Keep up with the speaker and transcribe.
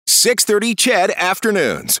6:30 CHED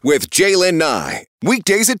Afternoons with Jaylen Nye.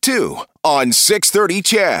 Weekdays at 2 on 6:30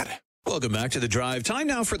 CHED. Welcome back to The Drive. Time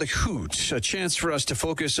now for the Hoot, a chance for us to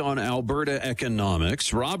focus on Alberta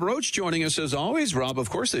economics. Rob Roach joining us as always. Rob,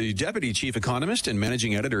 of course, the Deputy Chief Economist and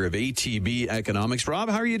Managing Editor of ATB Economics. Rob,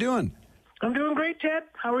 how are you doing? I'm doing great, Ted.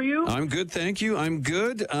 How are you? I'm good, thank you. I'm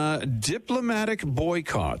good. Diplomatic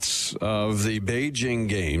boycotts of the Beijing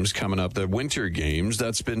Games coming up, the Winter Games,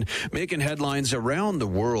 that's been making headlines around the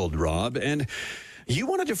world, Rob. And you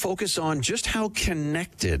wanted to focus on just how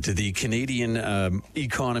connected the Canadian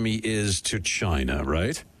economy is to China,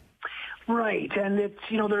 right? Right. And it's,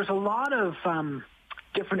 there's a lot of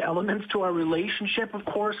different elements to our relationship, of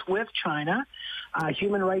course, with China.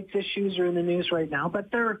 Human rights issues are in the news right now, but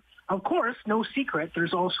they're, of course, no secret,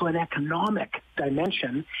 there's also an economic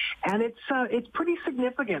dimension, and it's pretty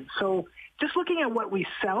significant. So just looking at what we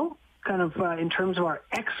sell, kind of in terms of our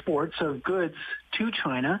exports of goods to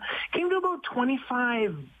China, came to about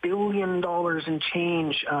 $25 billion in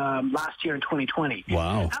change last year in 2020.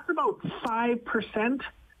 Wow. That's about 5%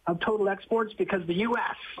 of total exports, because the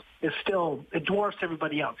U.S. is still, it dwarfs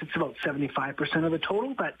everybody else. It's about 75% of the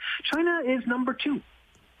total, but China is number 2.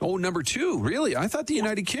 Oh, number 2, really? I thought the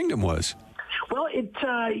United Kingdom was. Well,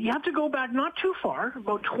 you have to go back not too far.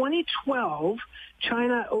 About 2012,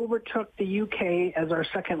 China overtook the UK as our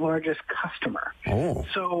second largest customer. Oh.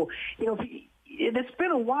 So, it's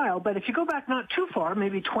been a while, but if you go back not too far,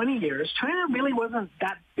 maybe 20 years, China really wasn't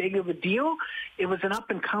that big of a deal. It was an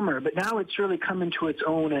up-and-comer, but now it's really come into its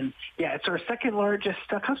own, and it's our second largest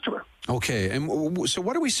customer. Okay, and so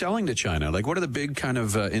what are we selling to China? Like, what are the big kind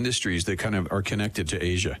of industries that kind of are connected to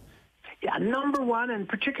Asia? Yeah, number one, and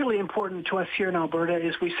particularly important to us here in Alberta,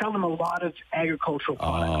 is we sell them a lot of agricultural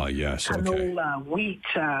products. Oh, yes, okay. Canola, wheat,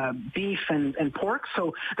 beef, and pork.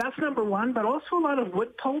 So that's number one, but also a lot of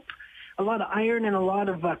wood pulp, a lot of iron, and a lot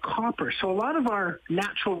of copper. So a lot of our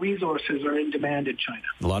natural resources are in demand in China.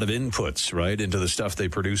 A lot of inputs, right, into the stuff they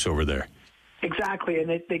produce over there. Exactly,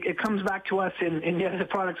 and it comes back to us in the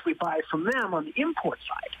products we buy from them on the import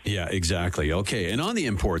side. Yeah, exactly. Okay, and on the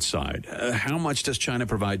import side, how much does China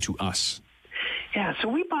provide to us? Yeah, so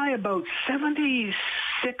we buy about $76,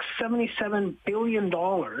 $77 billion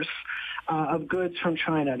of goods from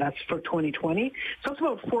China. That's for 2020. So it's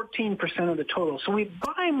about 14% of the total. So we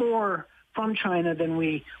buy more from China than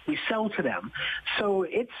we sell to them. So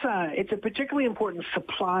it's a particularly important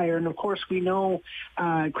supplier. And of course, we know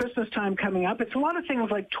Christmas time coming up. It's a lot of things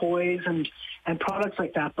like toys and products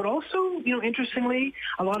like that. But also, interestingly,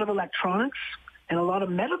 a lot of electronics and a lot of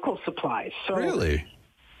medical supplies. So really?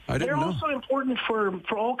 I didn't know. They're also important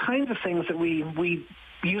for all kinds of things that we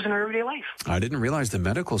use in our everyday life. I didn't realize the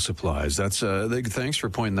medical supplies. That's thanks for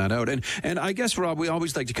pointing that out. And I guess, Rob, we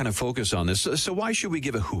always like to kind of focus on this. So why should we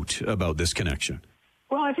give a hoot about this connection?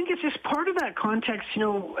 Well, I think it's just part of that context.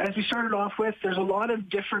 As we started off with, there's a lot of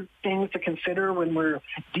different things to consider when we're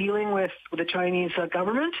dealing with the Chinese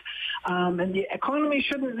government. And the economy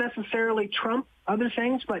shouldn't necessarily trump other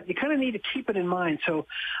things, but you kind of need to keep it in mind. So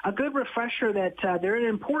a good refresher that they're an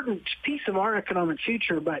important piece of our economic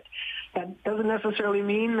future, but that doesn't necessarily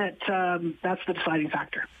mean that that's the deciding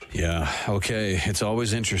factor. Yeah, okay. It's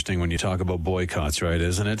always interesting when you talk about boycotts, right,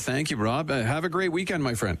 isn't it? Thank you, Rob. Have a great weekend,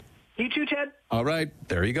 my friend. You too, Ted. All right,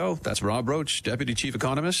 there you go. That's Rob Roach, Deputy Chief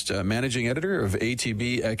Economist, Managing Editor of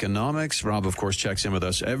ATB Economics. Rob, of course, checks in with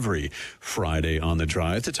us every Friday on The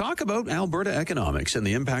Drive to talk about Alberta economics and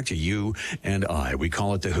the impact to you and I. We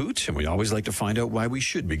call it the Hoot, and we always like to find out why we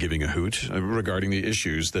should be giving a hoot regarding the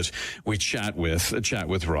issues that we chat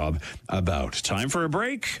with Rob about. Time for a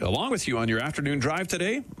break. Along with you on your afternoon drive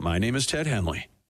today, my name is Ted Henley.